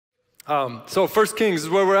So 1 Kings is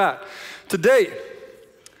where we're at. Today,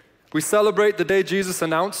 we celebrate the day Jesus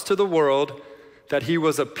announced to the world that he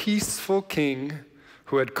was a peaceful king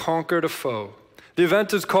who had conquered a foe. The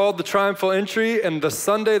event is called the Triumphal Entry, and the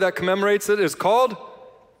Sunday that commemorates it is called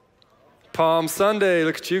Palm Sunday.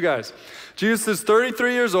 Look at you guys. Jesus is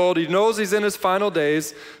 33 years old. He knows he's in his final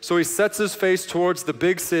days, so he sets his face towards the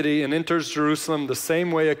big city and enters Jerusalem the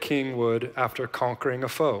same way a king would after conquering a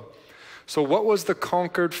foe. So what was the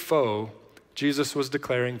conquered foe Jesus was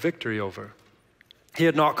declaring victory over? He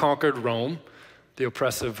had not conquered Rome, the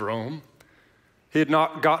oppressive Rome. He had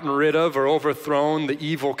not gotten rid of or overthrown the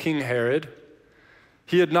evil King Herod.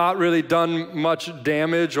 He had not really done much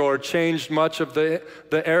damage or changed much of the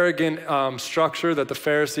arrogant structure that the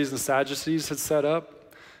Pharisees and Sadducees had set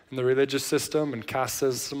up in the religious system and caste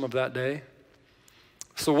system of that day.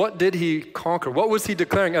 So what did he conquer? What was he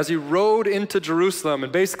declaring as he rode into Jerusalem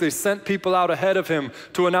and basically sent people out ahead of him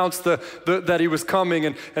to announce that he was coming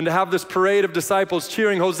and to have this parade of disciples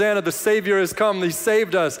cheering, Hosanna, the Savior has come, he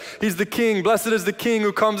saved us, he's the King, blessed is the King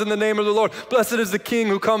who comes in the name of the Lord, blessed is the King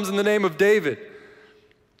who comes in the name of David.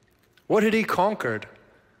 What had he conquered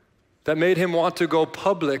that made him want to go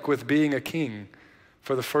public with being a king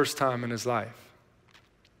for the first time in his life?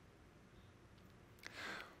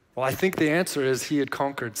 Well, I think the answer is he had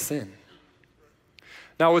conquered sin.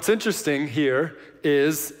 Now, what's interesting here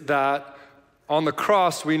is that on the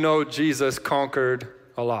cross, we know Jesus conquered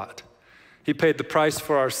a lot. He paid the price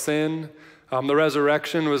for our sin. The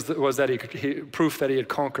resurrection was that proof that he had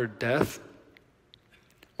conquered death.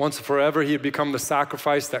 Once and forever, he had become the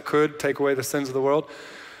sacrifice that could take away the sins of the world.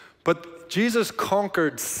 But Jesus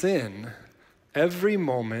conquered sin every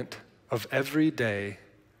moment of every day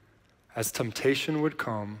as temptation would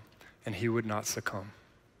come and he would not succumb.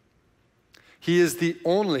 He is the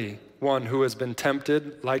only one who has been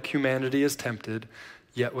tempted like humanity is tempted,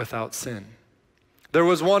 yet without sin. There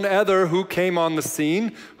was one other who came on the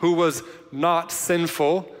scene who was not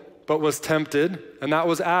sinful, but was tempted, and that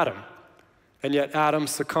was Adam. And yet Adam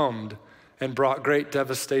succumbed and brought great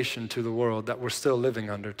devastation to the world that we're still living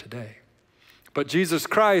under today. But Jesus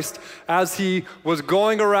Christ, as he was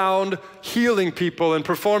going around healing people and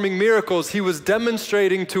performing miracles, he was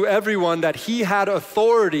demonstrating to everyone that he had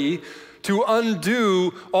authority to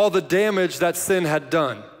undo all the damage that sin had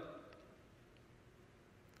done.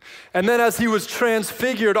 And then as he was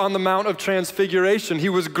transfigured on the Mount of Transfiguration, he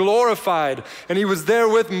was glorified, and he was there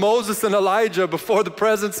with Moses and Elijah before the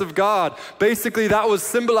presence of God. Basically, that was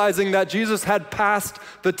symbolizing that Jesus had passed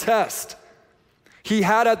the test. He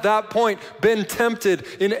had at that point been tempted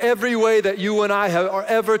in every way that you and I are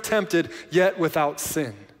ever tempted, yet without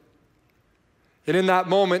sin. And in that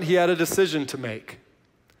moment, he had a decision to make.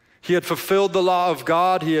 He had fulfilled the law of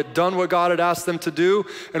God. He had done what God had asked them to do.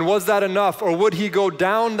 And was that enough? Or would he go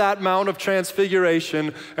down that Mount of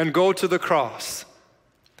Transfiguration and go to the cross?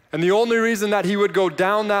 And the only reason that he would go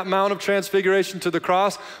down that Mount of Transfiguration to the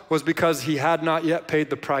cross was because he had not yet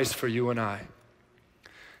paid the price for you and I.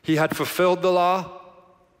 He had fulfilled the law.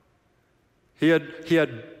 He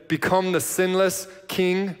had become the sinless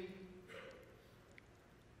king.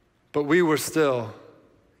 But we were still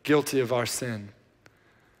guilty of our sin.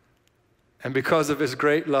 And because of his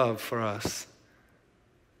great love for us,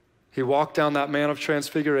 he walked down that Mount of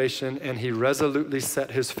Transfiguration and he resolutely set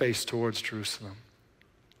his face towards Jerusalem.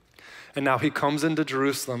 And now he comes into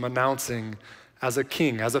Jerusalem announcing as a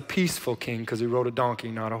king, as a peaceful king, because he rode a donkey,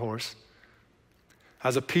 not a horse.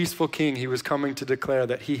 As a peaceful king, he was coming to declare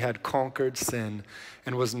that he had conquered sin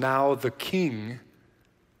and was now the king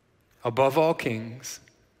above all kings,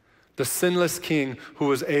 the sinless king who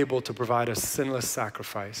was able to provide a sinless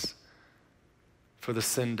sacrifice for the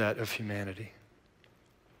sin debt of humanity.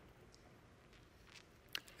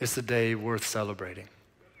 It's a day worth celebrating,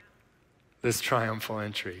 this triumphal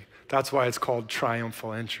entry. That's why it's called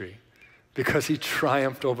triumphal entry, because he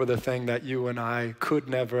triumphed over the thing that you and I could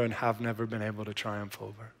never and have never been able to triumph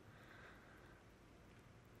over,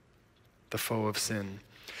 the foe of sin.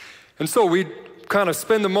 And so we kind of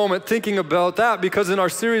spend the moment thinking about that, because in our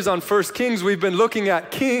series on 1 Kings, we've been looking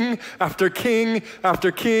at king after king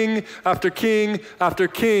after king after king after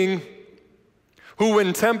king who,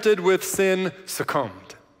 when tempted with sin,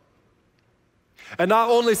 succumbed. And not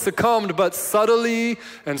only succumbed, but subtly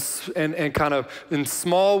and kind of in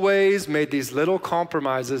small ways made these little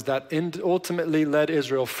compromises that ultimately led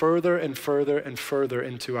Israel further and further and further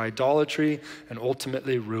into idolatry and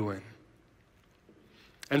ultimately ruin.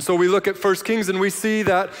 And so we look at 1 Kings and we see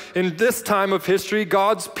that in this time of history,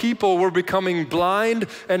 God's people were becoming blind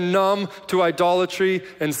and numb to idolatry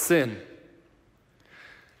and sin.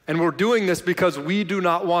 And we're doing this because we do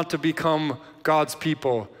not want to become God's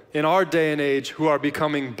people in our day and age who are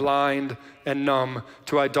becoming blind and numb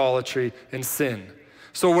to idolatry and sin.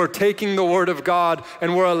 So we're taking the Word of God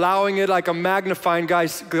and we're allowing it like a magnifying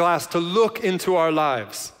glass to look into our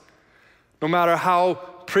lives. No matter how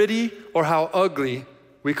pretty or how ugly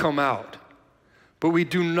we come out. But we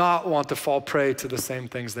do not want to fall prey to the same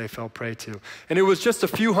things they fell prey to. And it was just a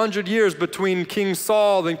few hundred years between King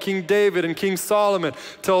Saul and King David and King Solomon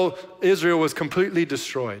till Israel was completely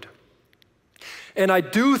destroyed. And I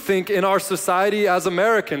do think in our society as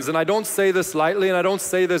Americans, and I don't say this lightly and I don't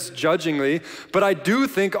say this judgingly, but I do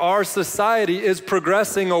think our society is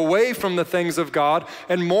progressing away from the things of God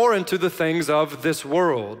and more into the things of this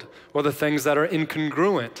world, or the things that are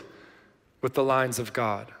incongruent with the lines of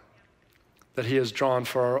God that He has drawn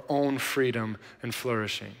for our own freedom and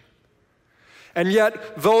flourishing. And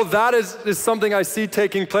yet, though that is something I see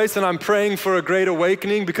taking place, and I'm praying for a great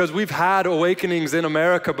awakening, because we've had awakenings in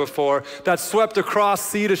America before that swept across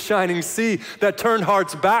sea to shining sea, that turned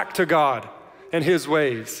hearts back to God and His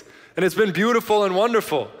ways. And it's been beautiful and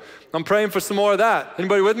wonderful. I'm praying for some more of that.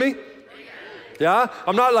 Anybody with me? Yeah?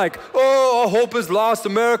 I'm not like, oh, all hope is lost,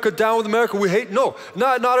 America, down with America, we hate. No,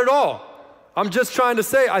 not at all. I'm just trying to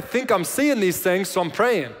say, I think I'm seeing these things, so I'm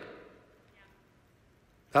praying.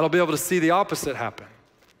 That'll be able to see the opposite happen.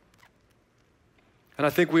 And I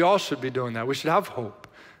think we all should be doing that. We should have hope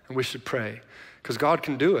and we should pray, because God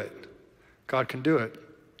can do it. God can do it.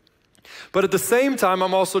 But at the same time,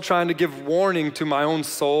 I'm also trying to give warning to my own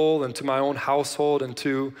soul and to my own household and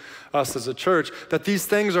to us as a church that these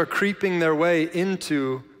things are creeping their way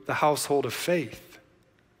into the household of faith.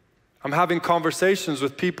 I'm having conversations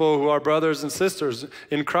with people who are brothers and sisters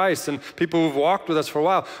in Christ and people who've walked with us for a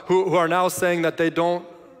while who are now saying that they don't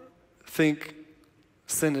think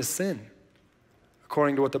sin is sin,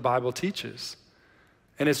 according to what the Bible teaches.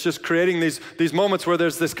 And it's just creating these moments where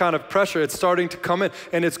there's this kind of pressure. It's starting to come in,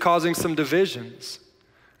 and it's causing some divisions.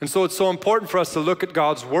 And so it's so important for us to look at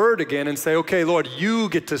God's Word again and say, okay, Lord, you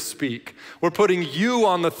get to speak. We're putting you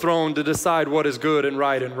on the throne to decide what is good and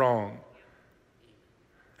right and wrong.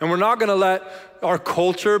 And we're not going to let our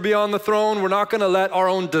culture be on the throne. We're not going to let our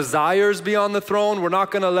own desires be on the throne. We're not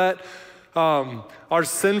going to let our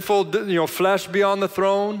sinful flesh be on the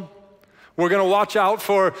throne. We're going to watch out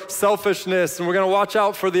for selfishness, and we're going to watch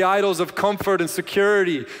out for the idols of comfort and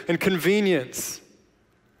security and convenience.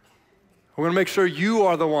 We're going to make sure you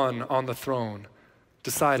are the one on the throne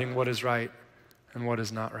deciding what is right and what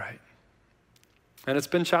is not right. And it's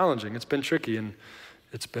been challenging, it's been tricky, and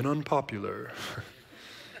it's been unpopular.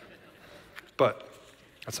 But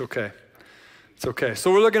that's okay. It's okay.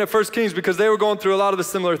 So we're looking at 1 Kings because they were going through a lot of the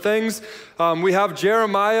similar things. We have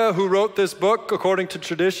Jeremiah who wrote this book according to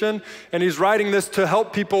tradition, and he's writing this to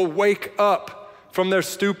help people wake up from their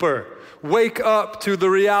stupor, wake up to the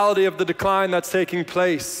reality of the decline that's taking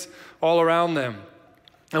place all around them.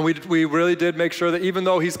 And we really did make sure that even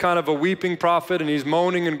though he's kind of a weeping prophet and he's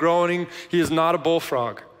moaning and groaning, he is not a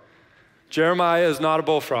bullfrog. Jeremiah is not a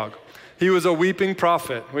bullfrog. He was a weeping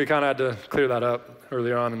prophet. We kind of had to clear that up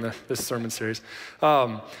earlier on in this sermon series.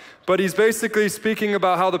 But he's basically speaking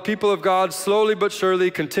about how the people of God slowly but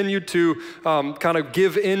surely continued to kind of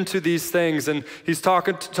give into these things. And he's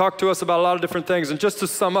talked to us about a lot of different things. And just to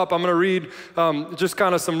sum up, I'm going to read just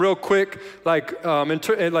kind of some real quick, like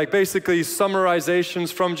basically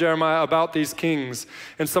summarizations from Jeremiah about these kings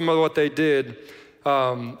and some of what they did.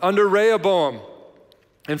 Under Rehoboam,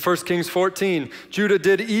 in 1 Kings 14, Judah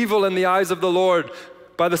did evil in the eyes of the Lord.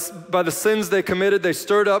 By the sins they committed, they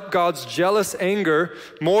stirred up God's jealous anger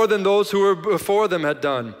more than those who were before them had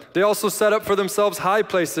done. They also set up for themselves high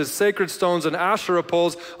places, sacred stones, and Asherah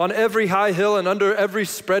poles on every high hill and under every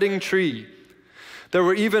spreading tree. There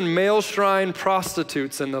were even male shrine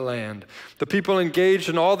prostitutes in the land. The people engaged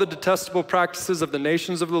in all the detestable practices of the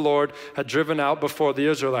nations of the Lord had driven out before the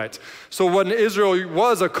Israelites. So when Israel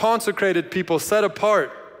was a consecrated people set apart,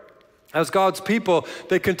 as God's people,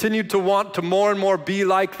 they continued to want to more and more be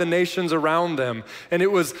like the nations around them. And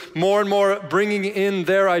it was more and more bringing in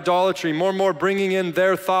their idolatry, more and more bringing in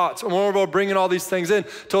their thoughts, more and more bringing all these things in,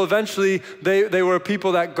 till eventually they were a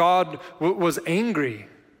people that God was angry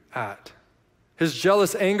at. His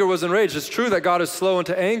jealous anger was enraged. It's true that God is slow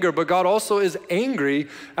into anger, but God also is angry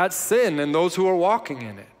at sin and those who are walking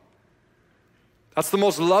in it. That's the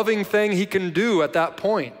most loving thing he can do at that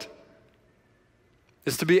point,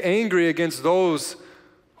 is to be angry against those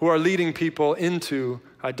who are leading people into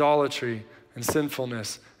idolatry and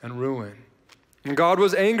sinfulness and ruin. And God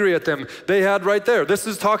was angry at them. They had right there, this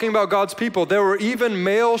is talking about God's people. There were even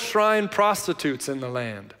male shrine prostitutes in the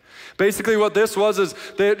land. Basically what this was is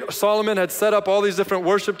that Solomon had set up all these different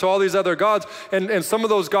worship to all these other gods, and some of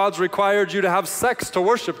those gods required you to have sex to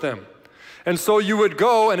worship them. And so you would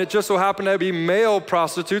go, and it just so happened to be male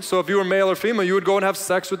prostitutes, so if you were male or female, you would go and have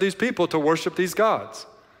sex with these people to worship these gods.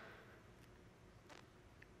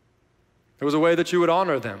 It was a way that you would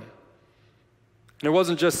honor them. And it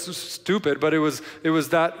wasn't just stupid, but it was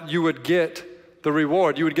that you would get the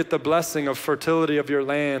reward. You would get the blessing of fertility of your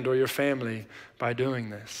land or your family by doing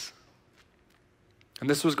this. And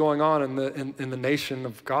this was going on in the nation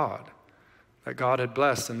of God, that God had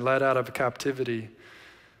blessed and led out of captivity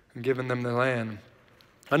and given them the land.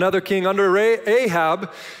 Another king under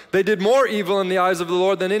Ahab, they did more evil in the eyes of the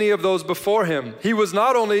Lord than any of those before him. He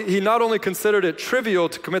not only considered it trivial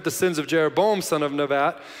to commit the sins of Jeroboam, son of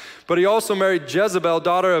Nebat, but he also married Jezebel,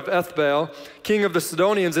 daughter of Ethbaal, king of the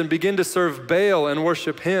Sidonians, and began to serve Baal and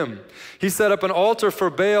worship him. He set up an altar for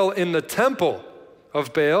Baal in the temple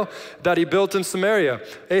of Baal that he built in Samaria.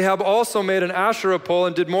 Ahab also made an Asherah pole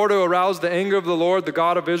and did more to arouse the anger of the Lord, the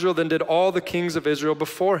God of Israel, than did all the kings of Israel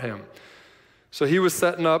before him. So he was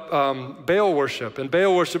setting up Baal worship. And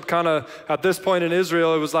Baal worship kind of, at this point in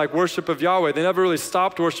Israel, it was like worship of Yahweh. They never really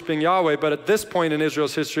stopped worshiping Yahweh, but at this point in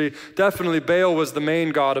Israel's history, definitely Baal was the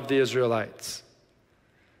main god of the Israelites.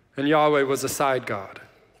 And Yahweh was a side god,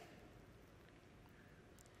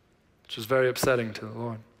 which was very upsetting to the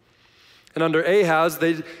Lord. And under Ahaz,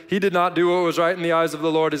 he did not do what was right in the eyes of the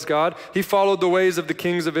Lord his God. He followed the ways of the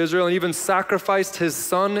kings of Israel and even sacrificed his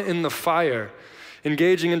son in the fire,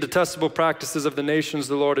 engaging in detestable practices of the nations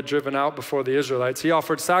the Lord had driven out before the Israelites. He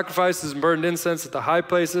offered sacrifices and burned incense at the high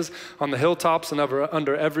places, on the hilltops, and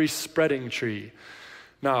under every spreading tree.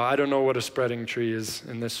 Now, I don't know what a spreading tree is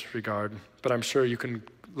in this regard, but I'm sure you can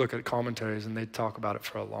look at commentaries and they talk about it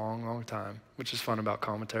for a long, long time, which is fun about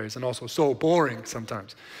commentaries and also so boring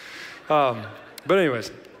sometimes. But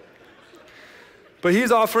anyways, but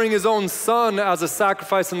he's offering his own son as a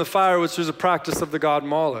sacrifice in the fire, which is a practice of the god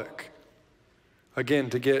Moloch. Again,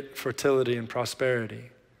 to get fertility and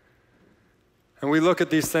prosperity. And we look at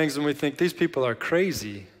these things and we think, these people are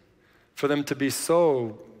crazy for them to be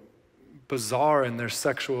so bizarre in their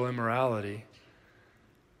sexual immorality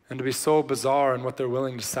and to be so bizarre in what they're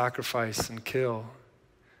willing to sacrifice and kill,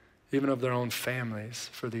 even of their own families,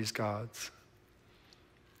 for these gods.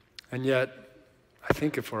 And yet, I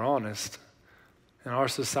think if we're honest, in our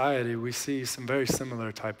society, we see some very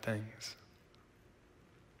similar type things.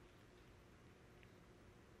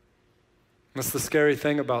 That's the scary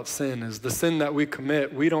thing about sin, is the sin that we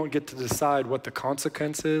commit, we don't get to decide what the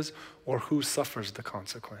consequence is or who suffers the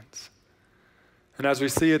consequence. And as we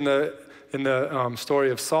see in the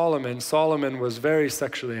story of Solomon, Solomon was very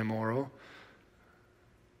sexually immoral.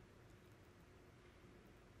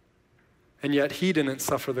 And yet he didn't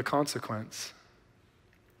suffer the consequence.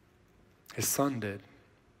 His son did.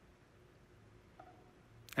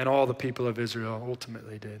 And all the people of Israel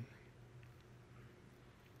ultimately did.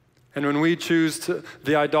 And when we choose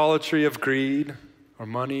the idolatry of greed or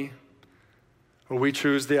money, or we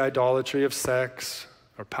choose the idolatry of sex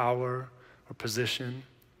or power or position,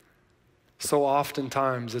 so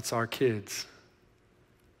oftentimes it's our kids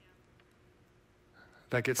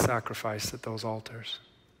that get sacrificed at those altars.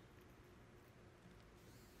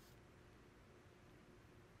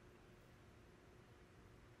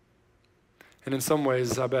 And in some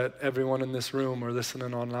ways, I bet everyone in this room or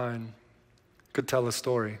listening online could tell a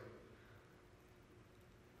story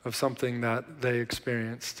of something that they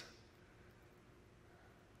experienced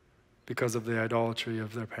because of the idolatry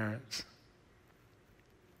of their parents.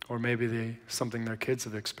 Or maybe something their kids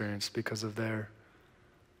have experienced because of their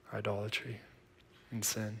idolatry and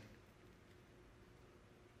sin.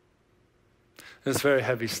 And it's very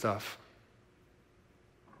heavy stuff.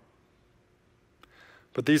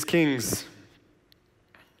 But these kings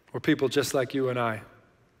were people just like you and I.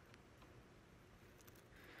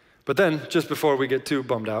 But then, just before we get too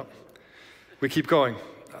bummed out, we keep going.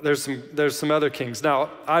 There's some other kings.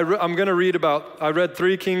 Now, I'm going to read I read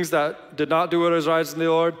 3 kings that did not do what was right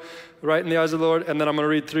in the eyes of the Lord, and then I'm going to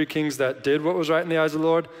read 3 kings that did what was right in the eyes of the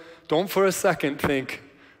Lord. Don't for a second think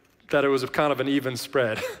that it was kind of an even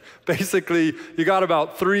spread. Basically, you got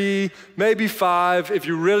about 3, maybe 5. If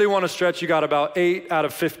you really want to stretch, you got about 8 out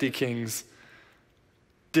of 50 kings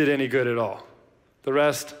did any good at all. The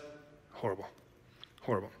rest, horrible.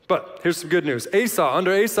 Horrible. But here's some good news.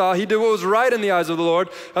 Under Asa, he did what was right in the eyes of the Lord,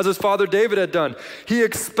 as his father David had done. He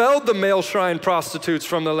expelled the male shrine prostitutes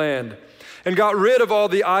from the land and got rid of all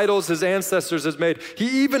the idols his ancestors had made.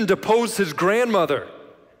 He even deposed his grandmother.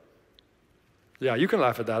 Yeah, you can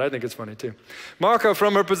laugh at that. I think it's funny too. Maacah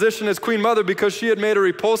from her position as queen mother because she had made a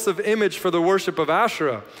repulsive image for the worship of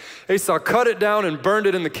Asherah. Esau cut it down and burned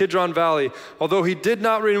it in the Kidron Valley. Although he did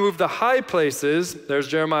not remove the high places, there's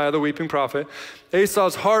Jeremiah, the weeping prophet,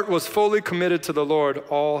 Esau's heart was fully committed to the Lord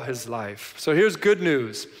all his life. So here's good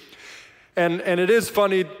news. And it is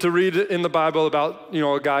funny to read in the Bible about,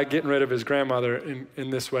 a guy getting rid of his grandmother in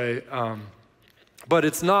this way. But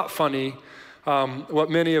it's not funny what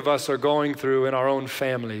many of us are going through in our own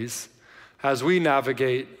families as we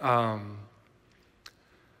navigate the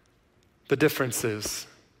differences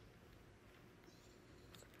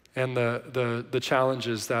and the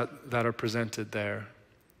challenges that are presented there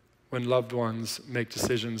when loved ones make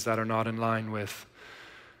decisions that are not in line with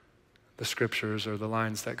the scriptures or the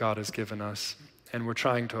lines that God has given us. And we're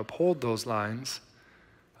trying to uphold those lines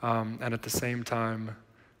and at the same time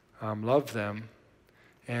love them.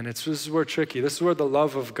 And this is where tricky. This is where the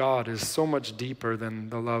love of God is so much deeper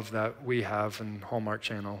than the love that we have and Hallmark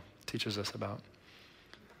Channel teaches us about.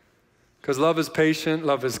 Because love is patient,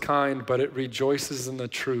 love is kind, but it rejoices in the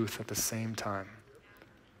truth at the same time.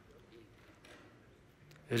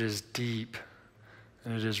 It is deep,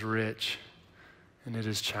 and it is rich, and it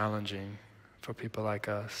is challenging for people like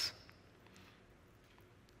us.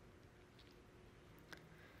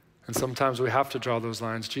 And sometimes we have to draw those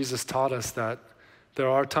lines. Jesus taught us that there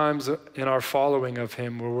are times in our following of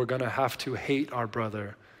him where we're going to have to hate our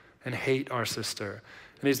brother and hate our sister.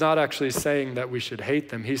 And he's not actually saying that we should hate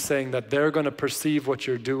them. He's saying that they're going to perceive what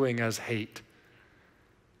you're doing as hate,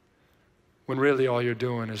 when really all you're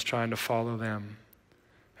doing is trying to follow them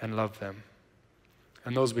and love them.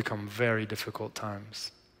 And those become very difficult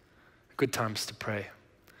times. Good times to pray.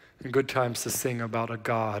 And good times to sing about a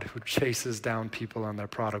God who chases down people on their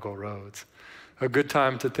prodigal roads. A good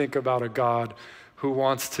time to think about a God who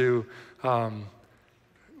wants to come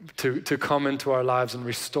into our lives and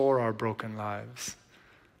restore our broken lives.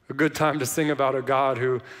 A good time to sing about a God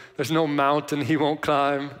who, there's no mountain he won't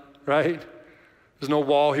climb, right? There's no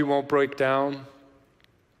wall he won't break down.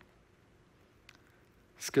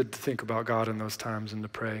 It's good to think about God in those times and to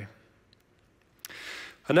pray.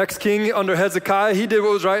 The next king under Hezekiah, he did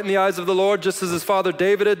what was right in the eyes of the Lord, just as his father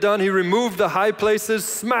David had done. He removed the high places,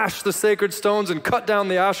 smashed the sacred stones, and cut down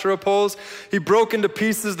the Asherah poles. He broke into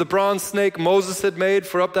pieces the bronze snake Moses had made,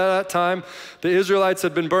 for up to that time, the Israelites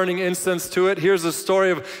had been burning incense to it. Here's a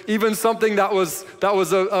story of even something that was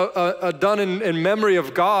done in memory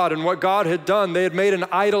of God and what God had done. They had made an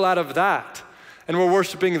idol out of that, and were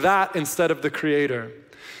worshiping that instead of the Creator.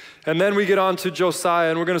 And then we get on to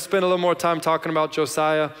Josiah, and we're going to spend a little more time talking about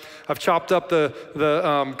Josiah. I've chopped up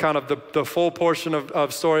the full portion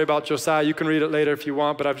of story about Josiah. You can read it later if you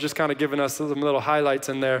want, but I've just kind of given us some little highlights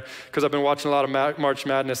in there because I've been watching a lot of March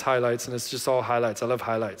Madness highlights, and it's just all highlights. I love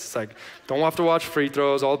highlights. It's like, don't have to watch free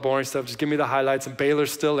throws, all boring stuff. Just give me the highlights, and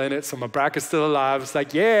Baylor's still in it, so my bracket's still alive. It's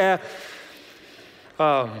like, yeah.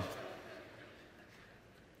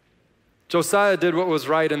 Josiah did what was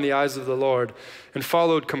right in the eyes of the Lord and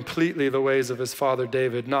followed completely the ways of his father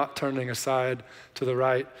David, not turning aside to the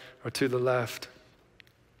right or to the left.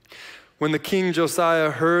 When the king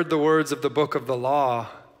Josiah heard the words of the book of the law,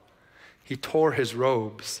 he tore his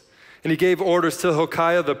robes. And he gave orders to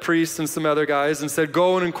Hilkiah the priest and some other guys and said,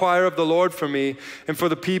 go and inquire of the Lord for me and for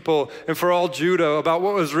the people and for all Judah about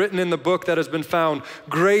what was written in the book that has been found.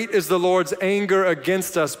 Great is the Lord's anger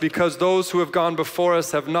against us because those who have gone before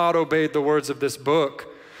us have not obeyed the words of this book.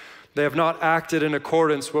 They have not acted in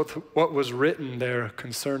accordance with what was written there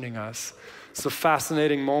concerning us. It's a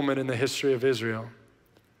fascinating moment in the history of Israel.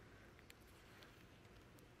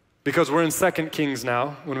 Because we're in 2 Kings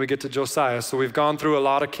now when we get to Josiah. So we've gone through a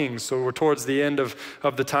lot of kings. So we're towards the end of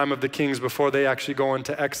the time of the kings before they actually go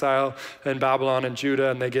into exile in Babylon and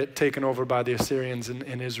Judah and they get taken over by the Assyrians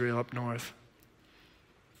in Israel up north.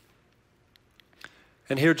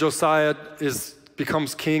 And here Josiah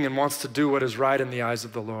becomes king and wants to do what is right in the eyes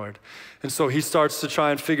of the Lord. And so he starts to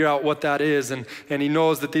try and figure out what that is. And he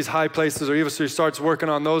knows that these high places are evil, so he starts working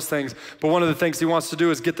on those things. But one of the things he wants to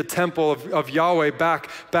do is get the temple of Yahweh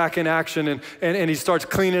back in action. And he starts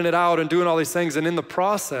cleaning it out and doing all these things. And in the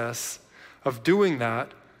process of doing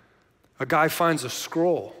that, a guy finds a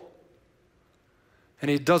scroll.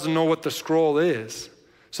 And he doesn't know what the scroll is.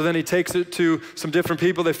 So then he takes it to some different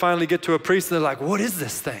people. They finally get to a priest and they're like, what is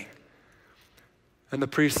this thing? And the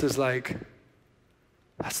priest is like,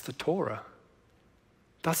 that's the Torah.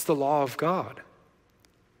 That's the law of God.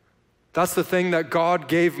 That's the thing that God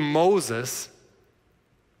gave Moses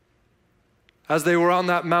as they were on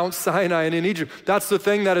that Mount Sinai and in Egypt. That's the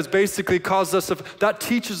thing that has basically caused us, that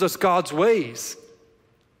teaches us God's ways.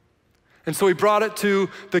 And so he brought it to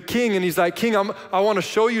the king, and he's like, King, I want to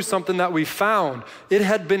show you something that we found. It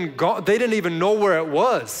had been gone. They didn't even know where it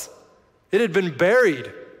was. It had been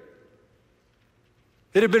buried.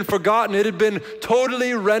 It had been forgotten. It had been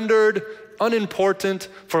totally rendered unimportant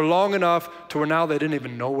for long enough to where now they didn't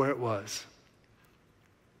even know where it was.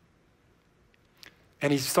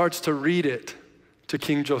 And he starts to read it to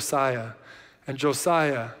King Josiah. And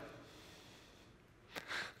Josiah,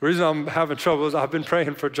 the reason I'm having trouble is I've been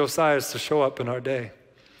praying for Josiah to show up in our day.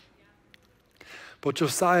 But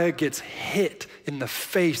Josiah gets hit in the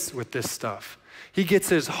face with this stuff. He gets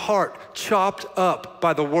his heart chopped up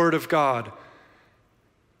by the word of God.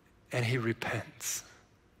 And he repents.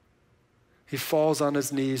 He falls on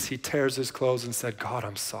his knees, he tears his clothes and said, God,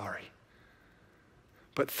 I'm sorry.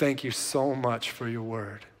 But thank you so much for your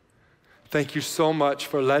word. Thank you so much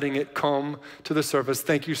for letting it come to the surface.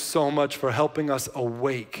 Thank you so much for helping us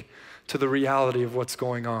awake to the reality of what's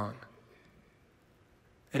going on.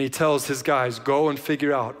 And he tells his guys, go and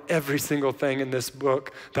figure out every single thing in this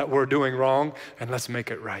book that we're doing wrong, and let's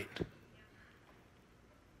make it right.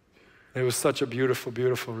 It was such a beautiful,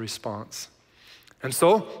 beautiful response. And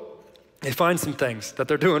so, they find some things that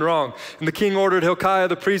they're doing wrong. And the king ordered Hilkiah,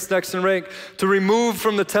 the priest next in rank, to remove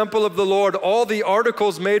from the temple of the Lord all the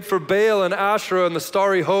articles made for Baal and Asherah and the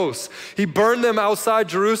starry hosts. He burned them outside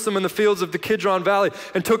Jerusalem in the fields of the Kidron Valley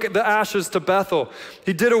and took the ashes to Bethel.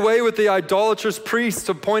 He did away with the idolatrous priests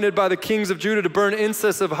appointed by the kings of Judah to burn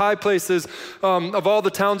incense of high places of all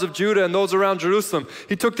the towns of Judah and those around Jerusalem.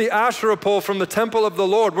 He took the Asherah pole from the temple of the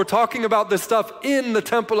Lord. We're talking about this stuff in the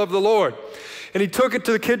temple of the Lord. And he took it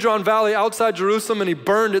to the Kidron Valley outside Jerusalem and he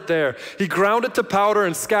burned it there. He ground it to powder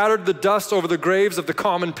and scattered the dust over the graves of the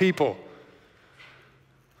common people.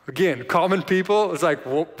 Again, common people, it's like,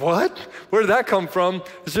 what? Where did that come from?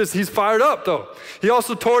 It's just, he's fired up though. He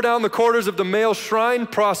also tore down the quarters of the male shrine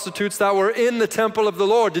prostitutes that were in the temple of the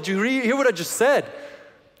Lord. Did you hear what I just said?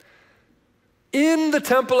 In the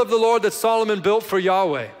temple of the Lord that Solomon built for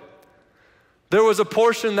Yahweh, there was a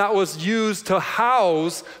portion that was used to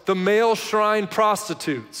house the male shrine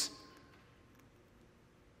prostitutes.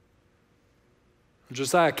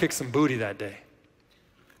 Josiah kicked some booty that day.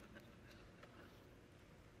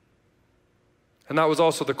 And that was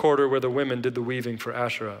also the quarter where the women did the weaving for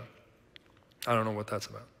Asherah. I don't know what that's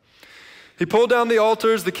about. He pulled down the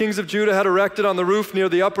altars the kings of Judah had erected on the roof near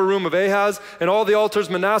the upper room of Ahaz, and all the altars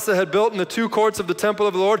Manasseh had built in the two courts of the temple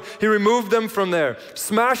of the Lord. He removed them from there,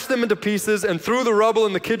 smashed them into pieces, and threw the rubble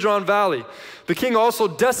in the Kidron Valley. The king also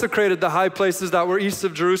desecrated the high places that were east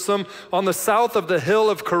of Jerusalem on the south of the hill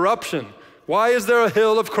of corruption. Why is there a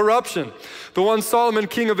hill of corruption? The one Solomon,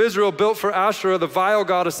 king of Israel, built for Asherah, the vile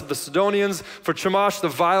goddess of the Sidonians, for Chemosh, the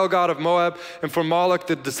vile god of Moab, and for Moloch,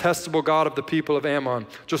 the detestable god of the people of Ammon.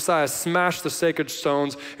 Josiah smashed the sacred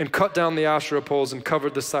stones and cut down the Asherah poles and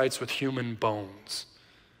covered the sites with human bones.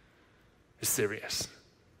 It's serious.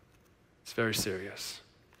 It's very serious.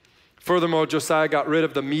 Furthermore, Josiah got rid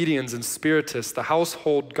of the medians and spiritists, the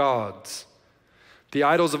household gods, the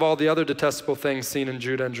idols of all the other detestable things seen in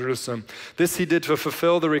Judah and Jerusalem. This he did to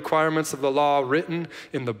fulfill the requirements of the law written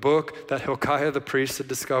in the book that Hilkiah the priest had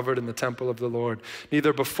discovered in the temple of the Lord.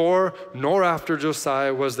 Neither before nor after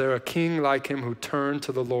Josiah was there a king like him who turned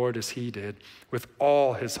to the Lord as he did, with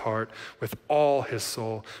all his heart, with all his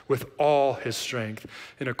soul, with all his strength,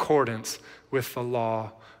 in accordance with the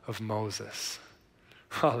law of Moses.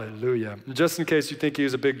 Hallelujah. And just in case you think he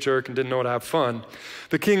was a big jerk and didn't know how to have fun,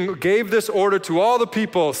 the king gave this order to all the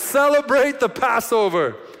people: celebrate the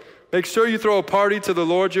Passover. Make sure you throw a party to the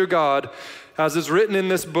Lord your God, as is written in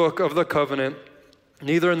this book of the covenant,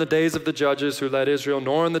 neither in the days of the judges who led Israel,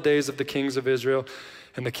 nor in the days of the kings of Israel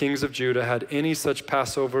and the kings of Judah had any such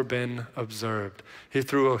Passover been observed. He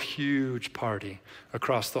threw a huge party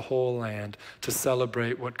across the whole land to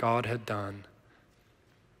celebrate what God had done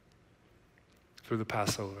through the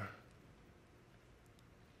Passover.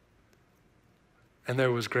 And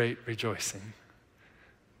there was great rejoicing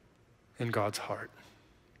in God's heart.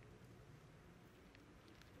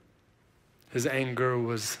 His anger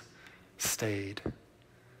was stayed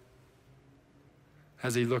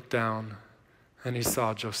as he looked down and he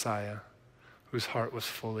saw Josiah, whose heart was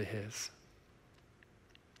fully his.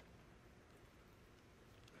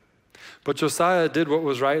 But Josiah did what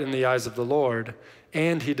was right in the eyes of the Lord,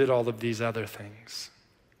 and he did all of these other things.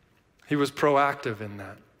 He was proactive in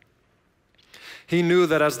that. He knew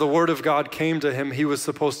that as the word of God came to him, he was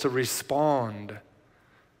supposed to respond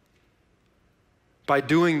by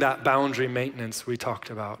doing that boundary maintenance we talked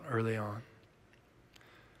about early on.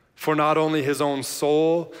 For not only his own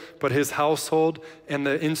soul, but his household and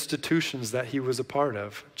the institutions that he was a part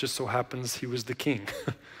of. Just so happens he was the king.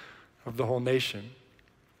 of the whole nation.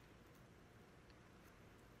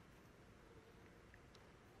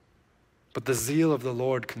 But the zeal of the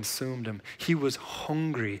Lord consumed him. He was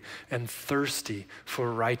hungry and thirsty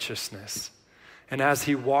for righteousness. And as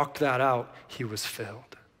he walked that out, he was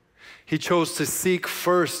filled. He chose to seek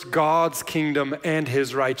first God's kingdom and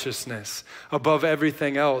his righteousness above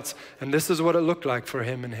everything else. And this is what it looked like for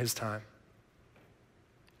him in his time.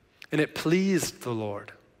 And it pleased the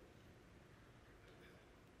Lord.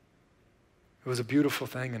 It was a beautiful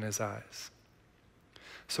thing in his eyes.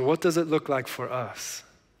 So what does it look like for us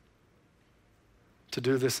to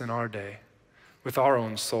do this in our day with our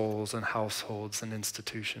own souls and households and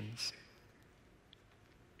institutions?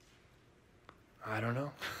 I don't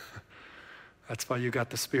know. That's why you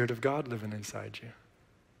got the Spirit of God living inside you.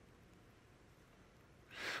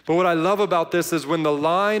 But what I love about this is when the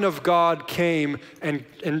line of God came and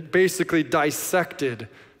basically dissected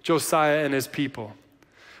Josiah and his people,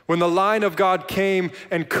 when the line of God came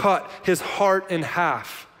and cut his heart in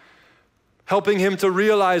half, helping him to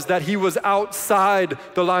realize that he was outside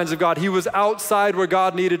the lines of God. He was outside where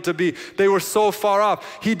God needed to be. They were so far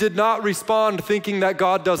off. He did not respond thinking that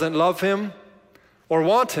God doesn't love him or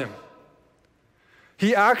want him.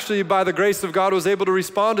 He actually, by the grace of God, was able to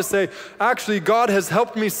respond to say, actually, God has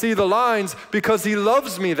helped me see the lines because he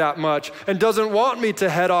loves me that much and doesn't want me to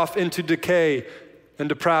head off into decay and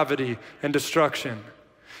depravity and destruction.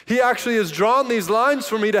 He actually has drawn these lines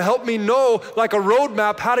for me to help me know, like a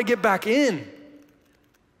roadmap, how to get back in.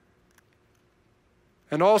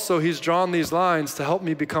 And also, he's drawn these lines to help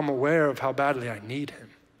me become aware of how badly I need him.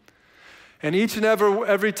 And each and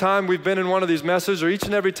every time we've been in one of these messages, or each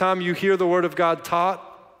and every time you hear the Word of God taught,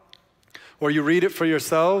 or you read it for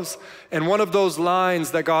yourselves, and one of those lines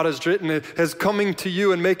that God has written is coming to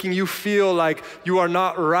you and making you feel like you are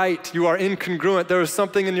not right, you are incongruent, there is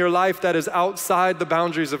something in your life that is outside the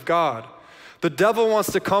boundaries of God. The devil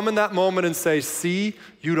wants to come in that moment and say, see,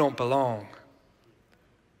 you don't belong.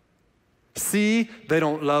 See, they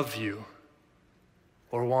don't love you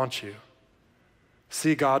or want you.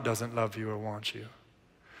 See, God doesn't love you or want you.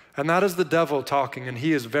 And that is the devil talking, and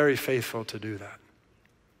he is very faithful to do that.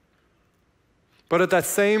 But at that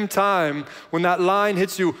same time, when that line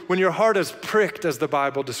hits you, when your heart is pricked, as the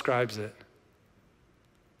Bible describes it,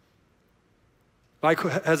 like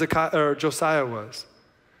Hezekiah or Josiah was,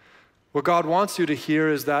 what God wants you to hear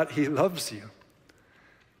is that he loves you.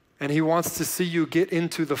 And he wants to see you get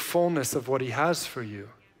into the fullness of what he has for you.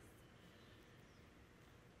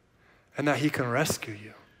 And that he can rescue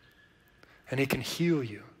you. And he can heal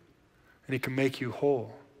you. And he can make you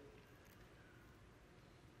whole.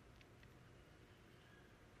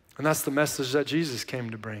 And that's the message that Jesus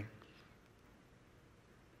came to bring.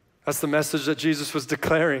 That's the message that Jesus was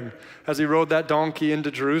declaring as he rode that donkey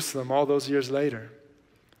into Jerusalem all those years later.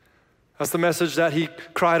 That's the message that he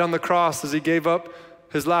cried on the cross as he gave up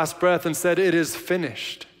his last breath and said, "It is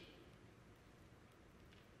finished."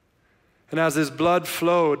 And as his blood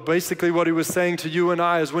flowed, basically what he was saying to you and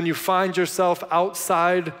I is when you find yourself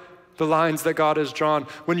outside the lines that God has drawn,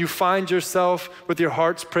 when you find yourself with your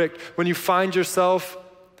hearts pricked, when you find yourself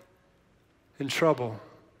in trouble,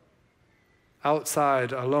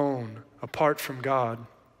 outside, alone, apart from God,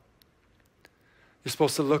 you're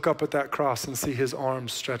supposed to look up at that cross and see his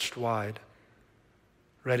arms stretched wide,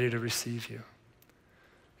 ready to receive you.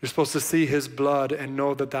 You're supposed to see his blood and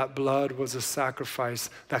know that that blood was a sacrifice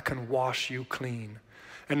that can wash you clean.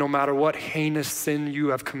 And no matter what heinous sin you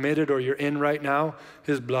have committed or you're in right now,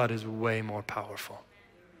 his blood is way more powerful.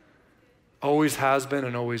 Always has been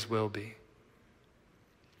and always will be.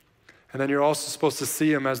 And then you're also supposed to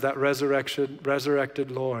see him as that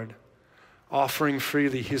resurrected Lord, offering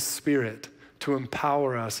freely his Spirit to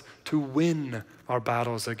empower us to win our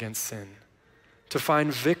battles against sin, to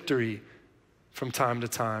find victory from time to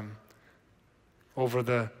time over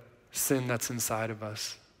the sin that's inside of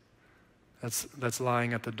us, that's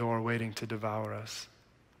lying at the door waiting to devour us.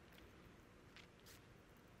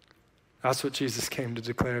 That's what Jesus came to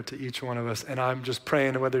declare to each one of us. And I'm just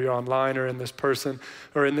praying, whether you're online or in this person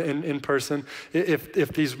or in person,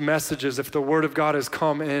 if these messages, if the Word of God has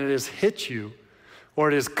come and it has hit you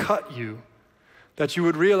or it has cut you, that you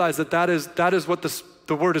would realize that is what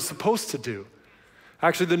the Word is supposed to do.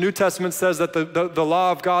 Actually, the New Testament says that the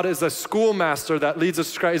law of God is a schoolmaster that leads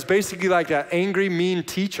us to Christ. It's basically like that angry, mean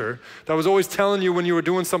teacher that was always telling you when you were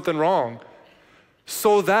doing something wrong,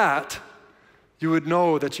 so that you would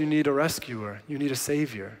know that you need a rescuer, you need a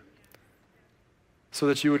Savior, so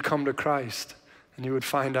that you would come to Christ and you would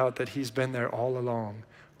find out that he's been there all along,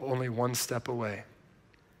 only one step away.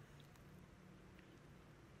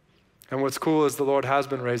 And what's cool is the Lord has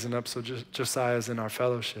been raising up, so Josiah's in our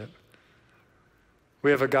fellowship.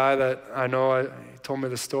 We have a guy that I know, he told me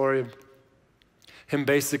the story of him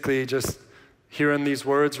basically just hearing these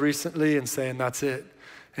words recently and saying, that's it.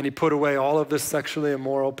 And he put away all of this sexually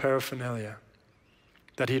immoral paraphernalia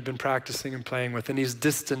that he'd been practicing and playing with. And he's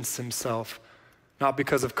distanced himself, not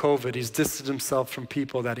because of COVID, he's distanced himself from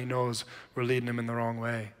people that he knows were leading him in the wrong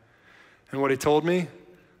way. And what he told me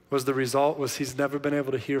was the result was he's never been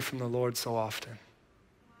able to hear from the Lord so often.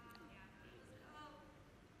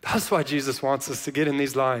 That's why Jesus wants us to get in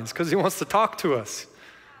these lines, because he wants to talk to us.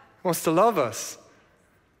 He wants to love us.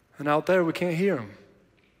 And out there, we can't hear him.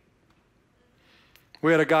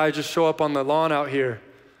 We had a guy just show up on the lawn out here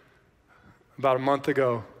about a month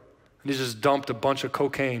ago, and he just dumped a bunch of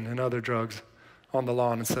cocaine and other drugs on the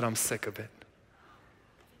lawn and said, I'm sick of it.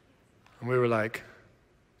 And we were like,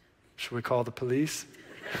 should we call the police?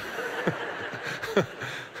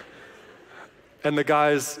 And the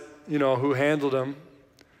guys, who handled him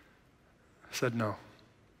said no.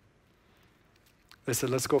 They said,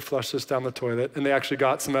 let's go flush this down the toilet. And they actually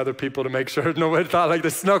got some other people to make sure nobody thought like they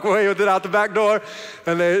snuck away with it out the back door.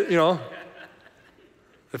 And they,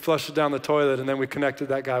 they flushed it down the toilet. And then we connected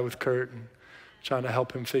that guy with Kurt and trying to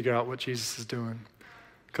help him figure out what Jesus is doing.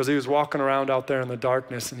 Because he was walking around out there in the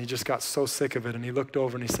darkness and he just got so sick of it. And he looked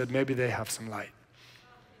over and he said, maybe they have some light.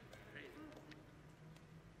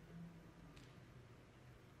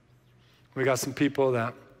 We got some people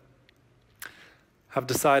that have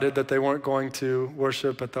decided that they weren't going to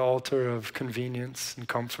worship at the altar of convenience and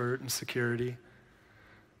comfort and security.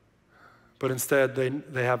 But instead,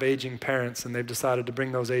 they have aging parents, and they've decided to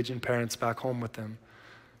bring those aging parents back home with them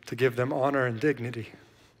to give them honor and dignity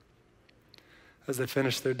as they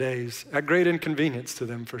finish their days, at great inconvenience to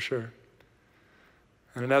them for sure.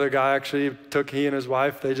 And another guy actually he and his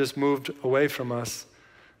wife, they just moved away from us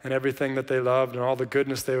and everything that they loved and all the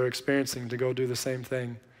goodness they were experiencing to go do the same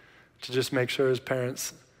thing, to just make sure his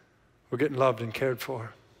parents were getting loved and cared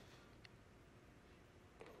for.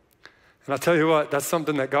 And I'll tell you what, that's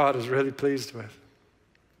something that God is really pleased with.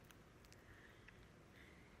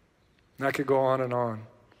 And I could go on and on.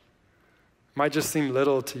 It might just seem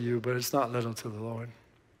little to you, but it's not little to the Lord.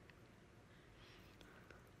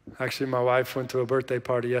 Actually, my wife went to a birthday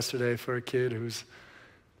party yesterday for a kid who's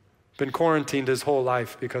been quarantined his whole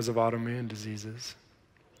life because of autoimmune diseases.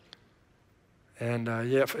 And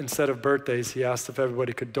instead of birthdays, he asked if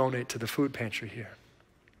everybody could donate to the food pantry here.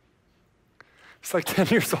 He's like 10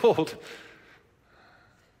 years old.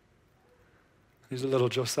 He's a little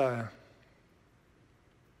Josiah.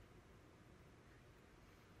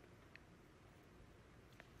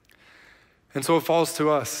 And so it falls to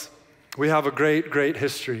us. We have a great, great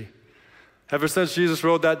history. Ever since Jesus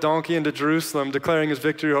rode that donkey into Jerusalem, declaring his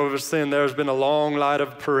victory over sin, there has been a long line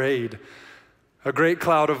of parade, a great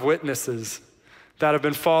cloud of witnesses that have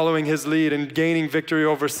been following his lead and gaining victory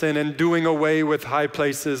over sin and doing away with high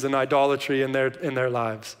places and idolatry in their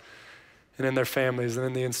lives and in their families and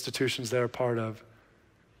in the institutions they're a part of.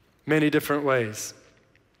 Many different ways.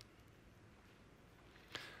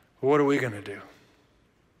 What are we going to do?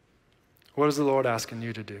 What is the Lord asking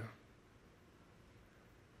you to do?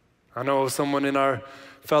 I know someone in our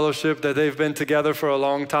fellowship that they've been together for a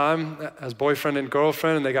long time as boyfriend and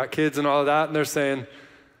girlfriend, and they got kids and all of that, and they're saying,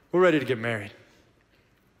 we're ready to get married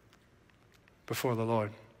before the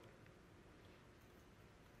Lord.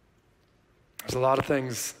 There's a lot of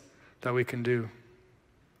things that we can do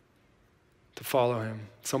to follow him.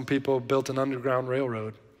 Some people built an underground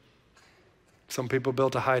railroad. Some people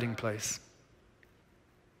built a hiding place.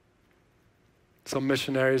 Some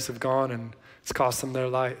missionaries have gone and it's cost them their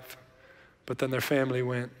life. But then their family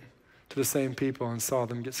went to the same people and saw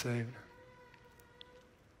them get saved.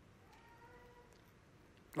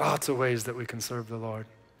 Lots of ways that we can serve the Lord.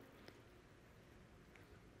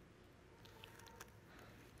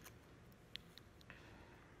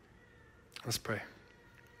 Let's pray.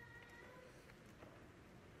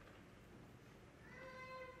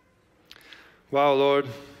 Wow, Lord,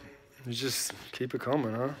 you just keep it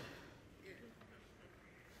coming, huh?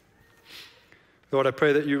 Lord, I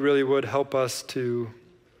pray that you really would help us to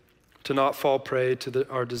not fall prey to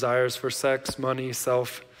our desires for sex, money,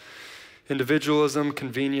 self, individualism,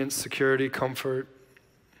 convenience, security, comfort,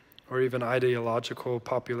 or even ideological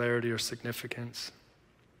popularity or significance.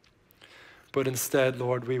 But instead,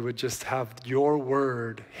 Lord, we would just have your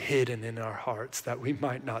word hidden in our hearts that we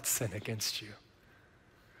might not sin against you.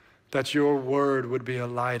 That your word would be a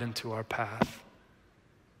light into our path.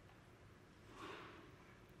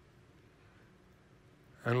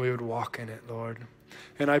 And we would walk in it, Lord.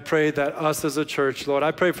 And I pray that us as a church, Lord,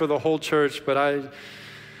 I pray for the whole church, but I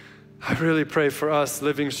really pray for us,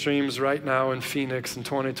 Living Streams, right now in Phoenix in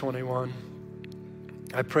 2021.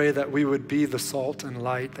 I pray that we would be the salt and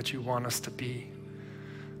light that you want us to be.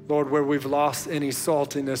 Lord, where we've lost any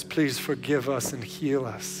saltiness, please forgive us and heal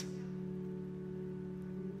us.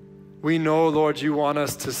 We know, Lord, you want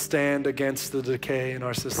us to stand against the decay in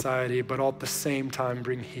our society, but at the same time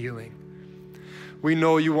bring healing. We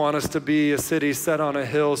know you want us to be a city set on a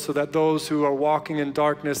hill so that those who are walking in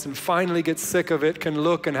darkness and finally get sick of it can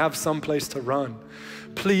look and have some place to run.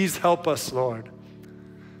 Please help us, Lord,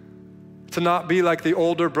 to not be like the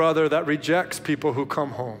older brother that rejects people who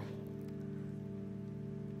come home,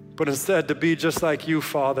 but instead to be just like you,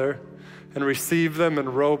 Father, and receive them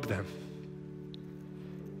and robe them.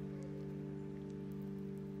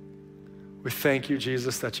 We thank you,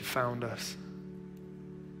 Jesus, that you found us,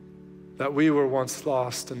 that we were once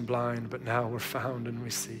lost and blind, but now we're found and we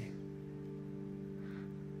see.